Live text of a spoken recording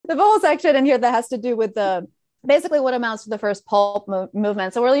the whole section in here that has to do with basically what amounts to the first pulp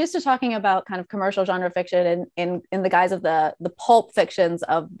movement. So we're used to talking about kind of commercial genre fiction in the guise of the pulp fictions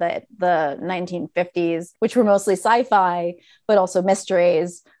of the 1950s, which were mostly sci-fi, but also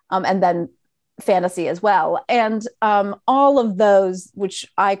mysteries, and then fantasy as well. And all of those, which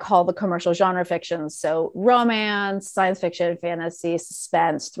I call the commercial genre fictions, so romance, science fiction, fantasy,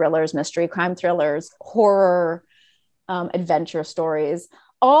 suspense, thrillers, mystery, crime thrillers, horror, adventure stories,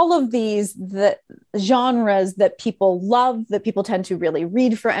 all of these genres that people love, that people tend to really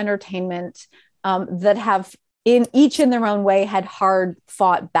read for entertainment, that have each in their own way had hard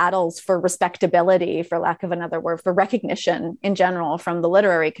fought battles for respectability, for lack of another word, for recognition in general from the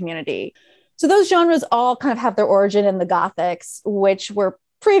literary community. So those genres all kind of have their origin in the Gothics, which were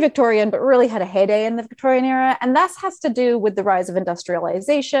pre-Victorian, but really had a heyday in the Victorian era. And that has to do with the rise of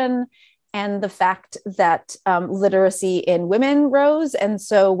industrialization and the fact that literacy in women rose. And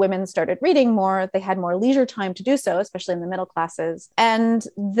so women started reading more. They had more leisure time to do so, especially in the middle classes. And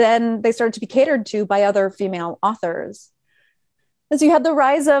then they started to be catered to by other female authors. And so you had the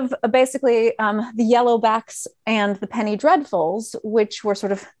rise of basically the Yellowbacks and the Penny Dreadfuls, which were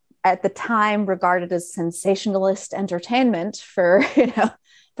sort of at the time regarded as sensationalist entertainment for,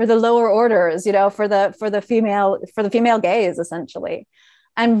 for the lower orders, for the female gaze, essentially,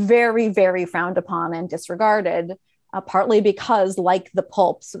 and very, very frowned upon and disregarded, partly because, like the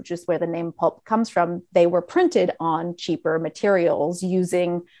pulps, which is where the name pulp comes from, they were printed on cheaper materials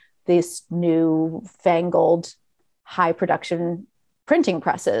using this new fangled high production printing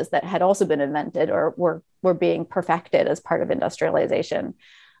presses that had also been invented or were being perfected as part of industrialization.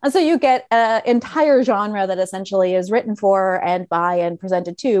 And so you get an entire genre that essentially is written for and by and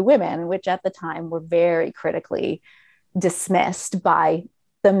presented to women, which at the time were very critically dismissed by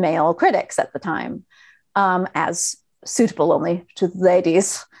the male critics at the time as suitable only to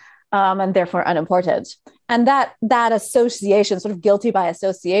ladies, and therefore unimportant. And that association, sort of guilty by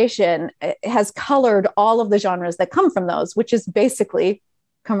association, has colored all of the genres that come from those, which is basically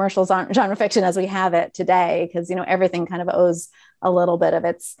commercial genre fiction as we have it today, because everything kind of owes a little bit of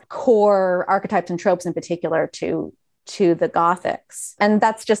its core archetypes and tropes in particular to the Gothics. And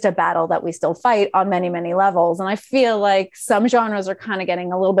that's just a battle that we still fight on many, many levels. And I feel like some genres are kind of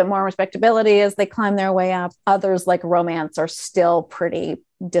getting a little bit more respectability as they climb their way up. Others, like romance, are still pretty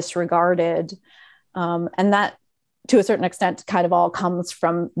disregarded. And that, to a certain extent, kind of all comes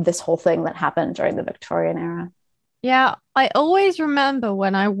from this whole thing that happened during the Victorian era. Yeah, I always remember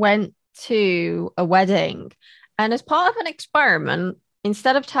when I went to a wedding, and as part of an experiment,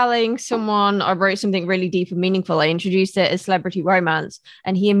 instead of telling someone I wrote something really deep and meaningful, I introduced it as celebrity romance,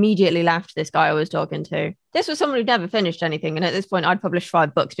 and he immediately laughed, this guy I was talking to. This was someone who'd never finished anything, and at this point I'd published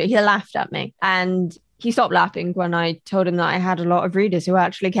 5 books, but he laughed at me. And he stopped laughing when I told him that I had a lot of readers who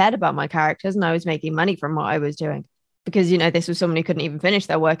actually cared about my characters and I was making money from what I was doing. Because, this was someone who couldn't even finish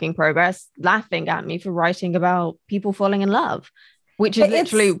their work in progress, laughing at me for writing about people falling in love, which is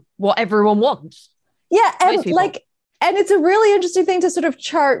literally what everyone wants. Yeah, and it's a really interesting thing to sort of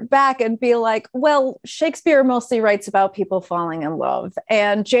chart back and be like, well, Shakespeare mostly writes about people falling in love.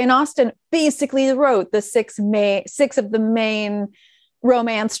 And Jane Austen basically wrote the six of the main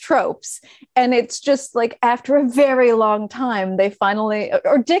romance tropes. And it's just like after a very long time, they finally,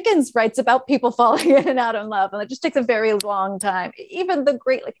 or Dickens writes about people falling in and out of love. And it just takes a very long time. Even the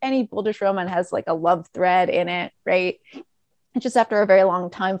great, like any Boldish roman has like a love thread in it, right? It's just after a very long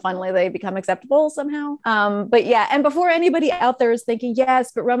time, finally they become acceptable somehow. But yeah, and before anybody out there is thinking,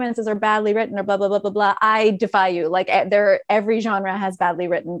 yes, but romances are badly written or blah, blah, blah, blah, blah, I defy you. Like every genre has badly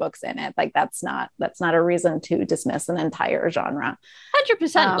written books in it. Like that's not a reason to dismiss an entire genre.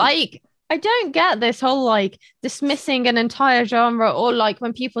 100%. Like, I don't get this whole like dismissing an entire genre, or like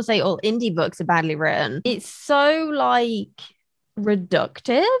when people say all indie books are badly written, it's so like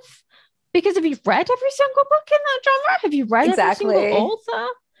reductive. Because have you read every single book in that genre? Have you read every single author?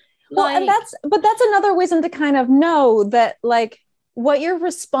 Well, and that's another reason to kind of know that like what you're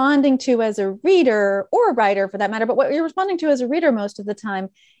responding to as a reader, or a writer for that matter, but what you're responding to as a reader most of the time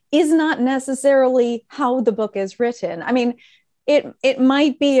is not necessarily how the book is written. I mean, it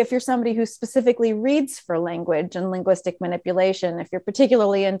might be if you're somebody who specifically reads for language and linguistic manipulation, if you're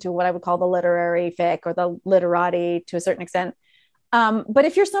particularly into what I would call the literary fic or the literati to a certain extent. But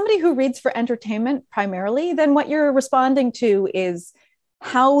if you're somebody who reads for entertainment primarily, then what you're responding to is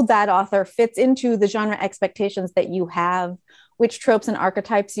how that author fits into the genre expectations that you have, which tropes and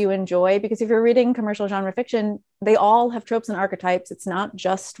archetypes you enjoy. Because if you're reading commercial genre fiction, they all have tropes and archetypes. It's not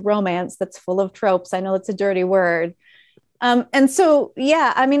just romance that's full of tropes. I know it's a dirty word. And so,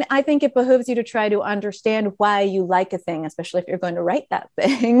 yeah, I mean, I think it behooves you to try to understand why you like a thing, especially if you're going to write that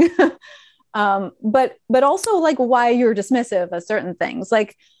thing. But also like why you're dismissive of certain things.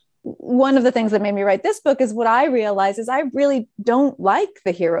 Like one of the things that made me write this book is what I realize is I really don't like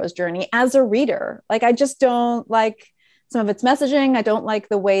the hero's journey as a reader. Like I just don't like some of its messaging. I don't like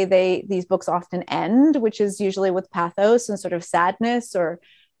the way these books often end, which is usually with pathos and sort of sadness or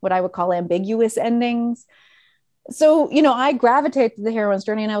what I would call ambiguous endings. So, I gravitate to the heroine's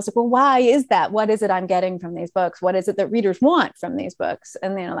journey and I was like, well, why is that? What is it I'm getting from these books? What is it that readers want from these books?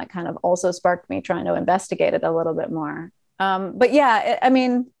 And, that kind of also sparked me trying to investigate it a little bit more. But yeah, I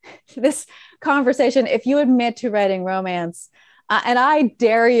mean, this conversation, if you admit to writing romance, and I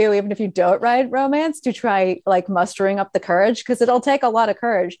dare you, even if you don't write romance, to try like mustering up the courage, because it'll take a lot of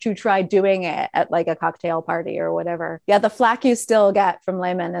courage to try doing it at like a cocktail party or whatever. Yeah, the flack you still get from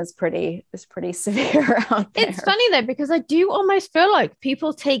laymen is pretty severe out there. It's funny though, because I do almost feel like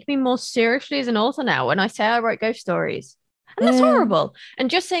people take me more seriously as an author now when I say I write ghost stories. And that's horrible. And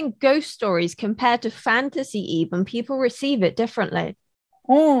just saying ghost stories compared to fantasy, even people receive it differently,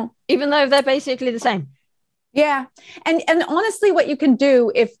 even though they're basically the same. Yeah. And honestly, what you can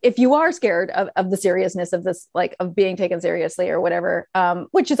do if you are scared of the seriousness of this, like of being taken seriously or whatever,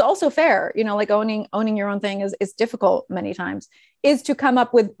 which is also fair, like owning your own thing is difficult many times, is to come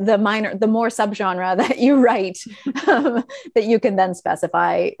up with the more subgenre that you write that you can then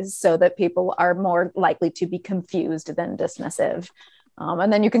specify so that people are more likely to be confused than dismissive.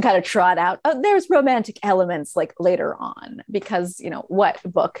 And then you can kind of trot out, oh, there's romantic elements like later on, because, what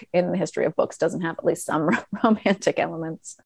book in the history of books doesn't have at least some romantic elements?